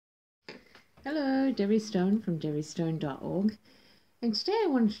Hello, Debbie Stone from debbiestone.org, and today I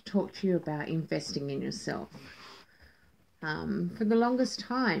wanted to talk to you about investing in yourself. For the longest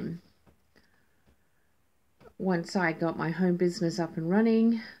time, once I got my home business up and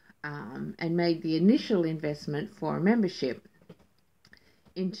running and made the initial investment for a membership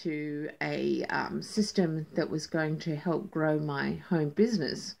into a system that was going to help grow my home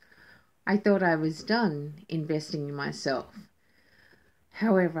business, I thought I was done investing in myself.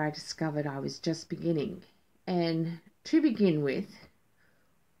 However, I discovered I was just beginning, and to begin with,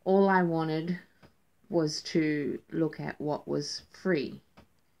 all I wanted was to look at what was free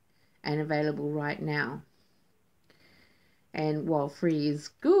and available right now. And while free is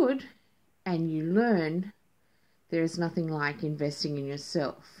good and you learn, there is nothing like investing in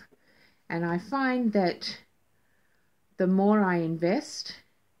yourself. And I find that the more I invest,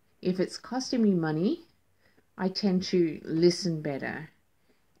 if it's costing me money, I tend to listen better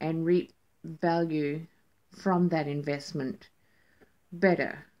and reap value from that investment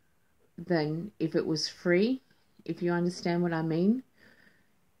better than if it was free. If you understand what I mean,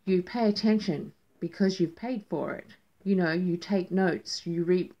 you pay attention because you've paid for it. You take notes, you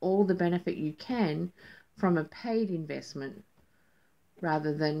reap all the benefit you can from a paid investment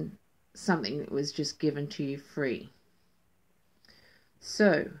rather than something that was just given to you free.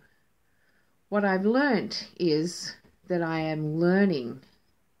 So, what I've learnt is that I am learning,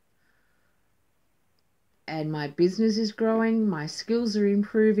 and my business is growing, my skills are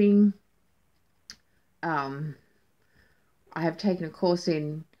improving. I have taken a course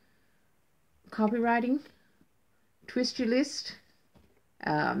in copywriting, Twist Your List.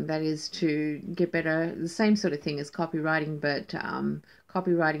 That is to get better, the same sort of thing as copywriting, but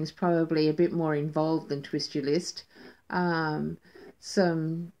copywriting is probably a bit more involved than Twist Your List.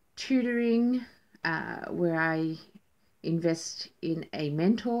 Some tutoring where I invest in a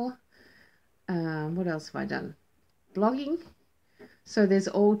mentor. What else have I done? Blogging. So there's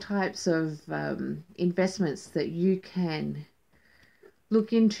all types of investments that you can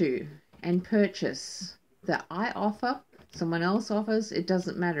look into and purchase that I offer, someone else offers. It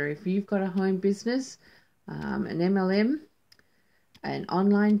doesn't matter. If you've got a home business, an MLM, an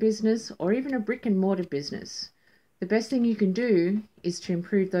online business, or even a brick and mortar business, the best thing you can do is to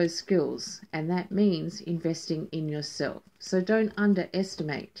improve those skills, and that means investing in yourself. So don't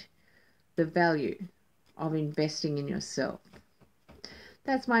underestimate the value of investing in yourself.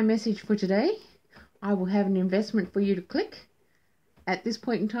 That's my message for today. I will have an investment for you to click. At this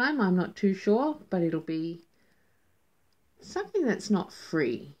point in time, I'm not too sure, but it'll be something that's not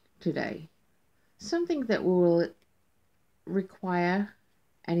free today. Something that will require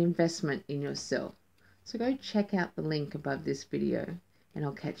an investment in yourself. So go check out the link above this video, and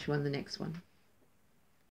I'll catch you on the next one.